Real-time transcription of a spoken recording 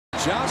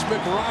Josh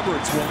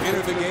McRoberts will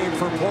enter the game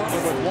for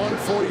Portland with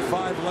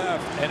 1:45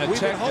 left. And we've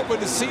been hoping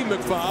to see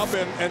McBob,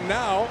 and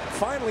now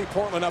finally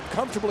Portland up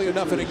comfortably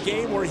enough in a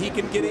game where he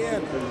can get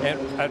in. And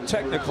a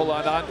technical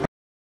on.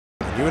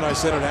 You and I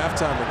said at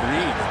halftime,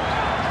 agreed.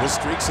 This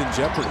streak's in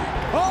jeopardy.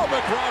 Oh,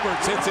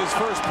 McRoberts hits his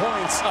first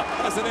points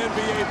as an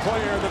NBA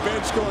player. The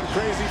bench going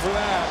crazy for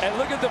that. And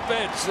look at the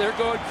bench. They're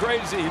going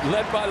crazy,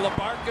 led by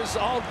LaMarcus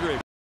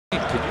Aldridge.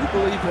 Can you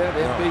believe that,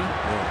 MB?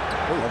 Yeah.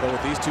 Although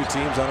with these two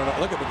teams, I don't know.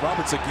 Look at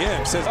McRoberts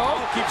again. Says, I'll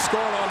keep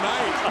scoring all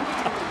night.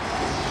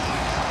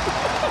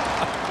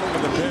 Look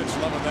at the bench,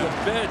 loving that.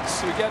 The bench.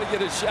 We got to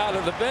get a shot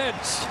of the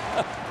bench.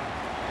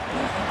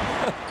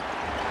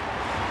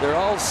 They're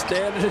all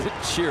standing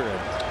and cheering.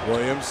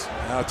 Williams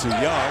out to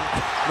Young.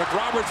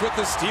 McRoberts with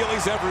the steal.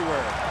 He's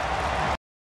everywhere.